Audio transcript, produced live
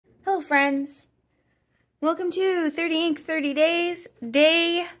Hello friends, welcome to 30 Inks 30 Days,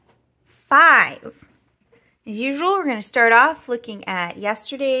 day 5. As usual, we're going to start off looking at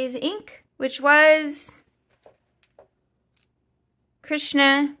yesterday's ink, which was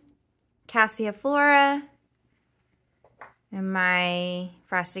Krishna, Cassia Flora, and my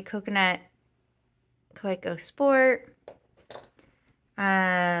Frosted Coconut Toico Sport.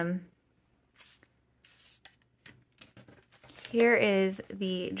 Here is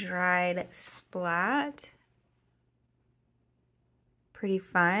the dried splat. Pretty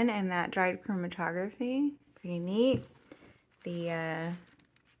fun, and that dried chromatography, pretty neat. The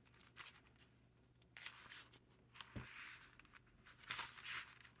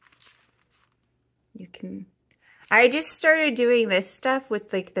you can. I just started doing this stuff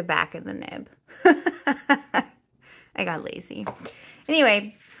with like the back of the nib. I got lazy.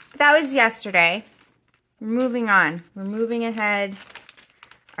 Anyway, that was yesterday. We're moving on. We're moving ahead.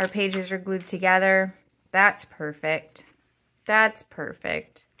 Our pages are glued together. That's perfect. That's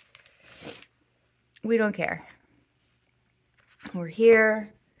perfect. We don't care. We're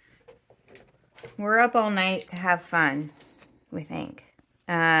here. We're up all night to have fun with ink.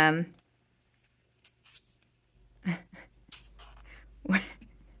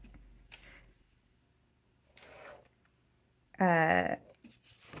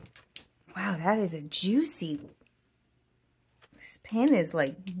 Wow, that is a juicy, this pen is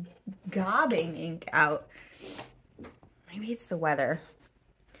like gobbing ink out. Maybe it's the weather.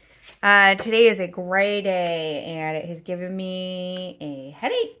 Today is a gray day and it has given me a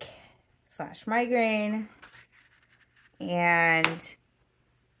headache / migraine. And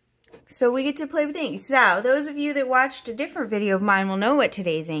so we get to play with ink. So those of you that watched a different video of mine will know what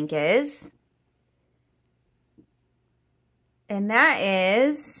today's ink is. And that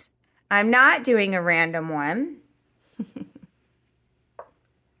is, I'm not doing a random one.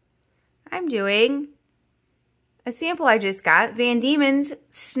 I'm doing a sample I just got, Van Dieman's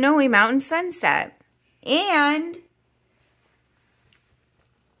Snowy Mountain Sunset. And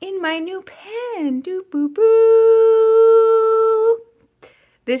in my new pen, doo-boo-boo.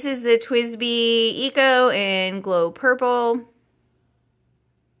 This is the TWSBI Eco in Glow Purple.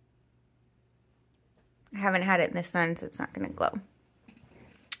 I haven't had it in the sun, so it's not going to glow.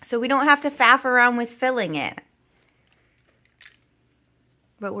 So we don't have to faff around with filling it.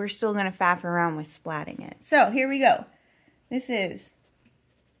 But we're still going to faff around with splatting it. So here we go. This is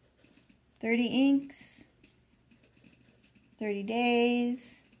 30 inks, 30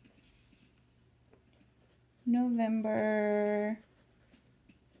 days, November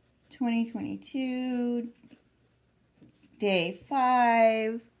 2022, day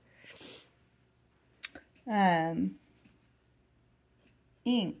 5.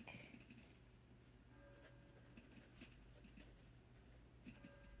 Ink.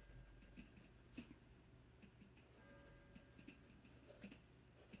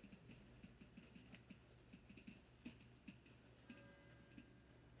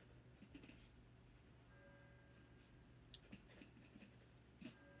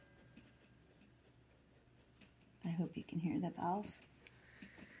 I hope you can hear the bells.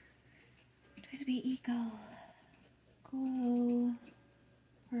 TWSBI Eco Glow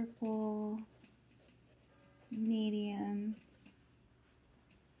Purple Medium.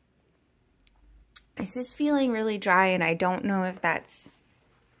 This is feeling really dry and I don't know if that's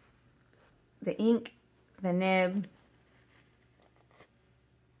the ink, the nib,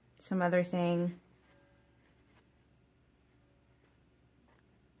 some other thing,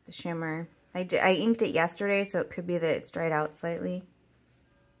 the shimmer. I inked it yesterday, so it could be that it's dried out slightly.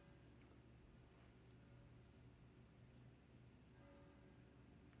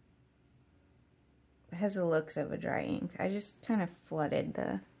 It has the looks of a dry ink. I just kind of flooded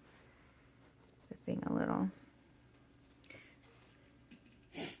the thing a little.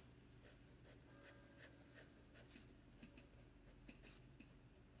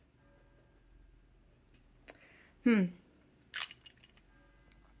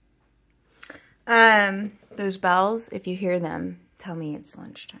 Those bells, if you hear them, tell me it's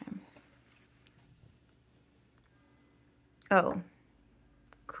lunchtime. Oh,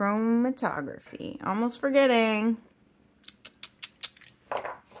 chromatography. Almost forgetting.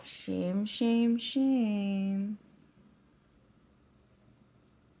 Shame, shame, shame.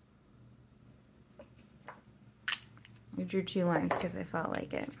 I drew 2 lines because I felt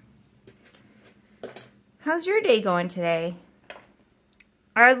like it. How's your day going today?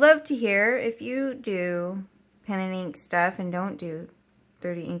 I'd love to hear if you do pen and ink stuff and don't do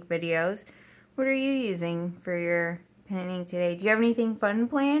 30 ink videos. What are you using for your pen and ink today? Do you have anything fun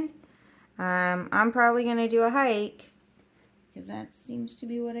planned? I'm probably going to do a hike because that seems to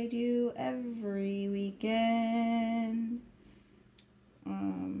be what I do every weekend.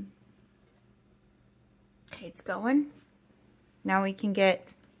 Okay, it's going. Now we can get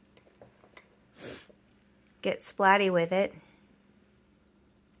splatty with it.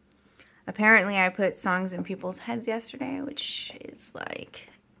 Apparently I put songs in people's heads yesterday, which is like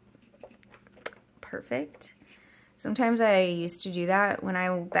perfect. Sometimes I used to do that when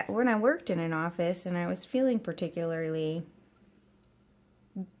I worked in an office and I was feeling particularly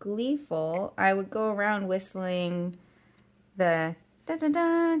gleeful. I would go around whistling the da da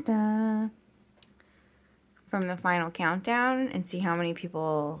da da from the final countdown and see how many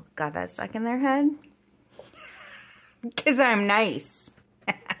people got that stuck in their head. Because I'm nice.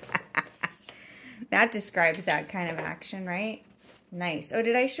 That describes that kind of action, right? Nice. Oh,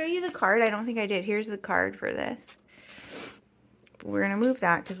 did I show you the card? I don't think I did. Here's the card for this. But we're going to move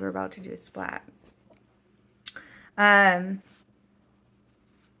that because we're about to do a splat. The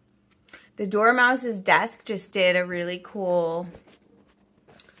Dormouse's desk just did a really cool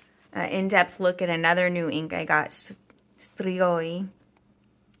in-depth look at another new ink I got. Strioi.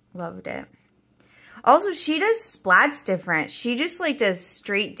 Loved it. Also, she does splats different. She just like does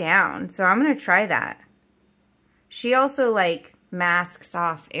straight down. So I'm going to try that. She also like masks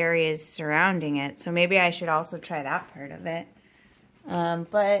off areas surrounding it. So maybe I should also try that part of it.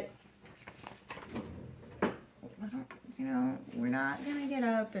 But, you know, we're not going to get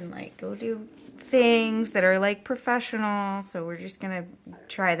up and like go do things that are like professional. So we're just going to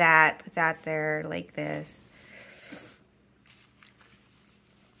try that. Put that there like this.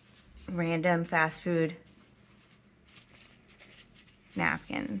 Random fast food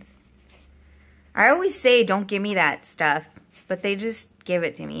napkins. I always say don't give me that stuff, but they just give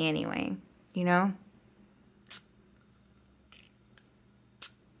it to me anyway, you know?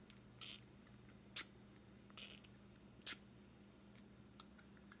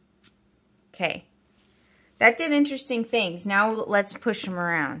 Okay. That did interesting things. Now let's push them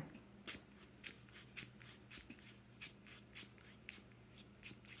around.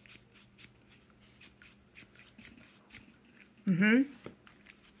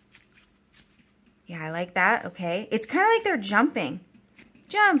 Yeah, I like that. Okay. It's kind of like they're jumping.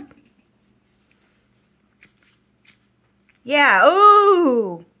 Jump. Yeah.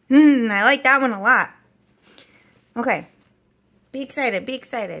 Ooh. I like that one a lot. Okay. Be excited. Be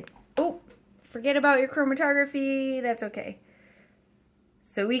excited. Oh, forget about your chromatography. That's okay.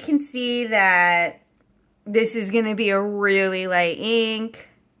 So we can see that this is going to be a really light ink.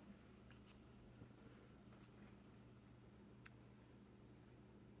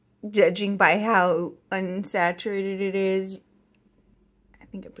 Judging by how unsaturated it is. I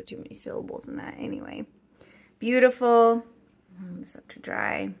think I put too many syllables in that anyway. Beautiful. This up to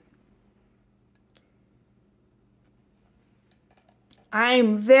dry.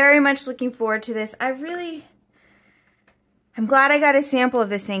 I'm very much looking forward to this. I'm glad I got a sample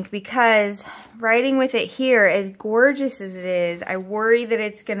of this ink because writing with it here, as gorgeous as it is, I worry that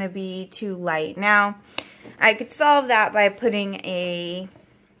it's going to be too light. Now, I could solve that by putting a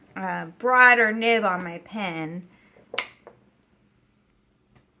broader nib on my pen.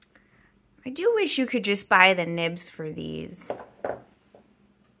 I do wish you could just buy the nibs for these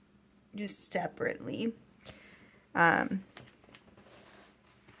just separately. You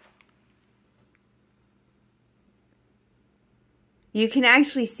can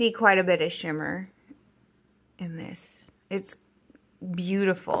actually see quite a bit of shimmer in this. It's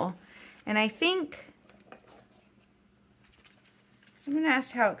beautiful. And I think someone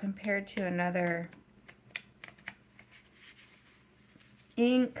asked how it compared to another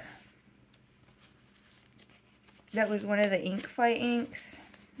ink. That was one of the Ink Flight inks.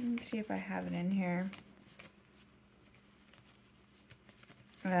 Let me see if I have it in here.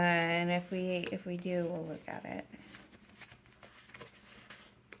 And if we do, we'll look at it.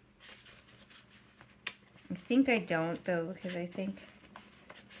 I think I don't though, because I think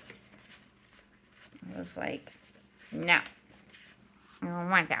I was like, no. I don't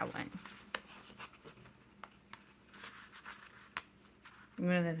want that one.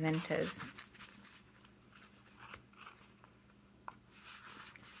 One of the Ventas.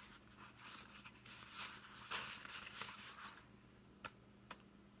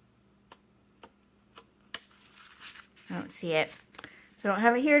 I don't see it. So I don't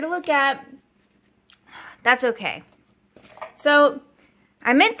have it here to look at. That's okay. So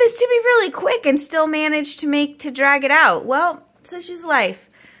I meant this to be really quick and still managed to drag it out. Well, such is life.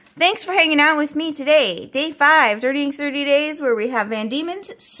 Thanks for hanging out with me today. Day 5, 30 Inks 30 Days, where we have Van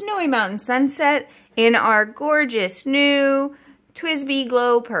Dieman's Snowy Mountain Sunset in our gorgeous new TWSBI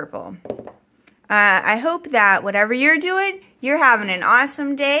Glow Purple. I hope that whatever you're doing, You're having an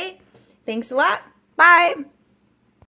awesome day. Thanks a lot. Bye.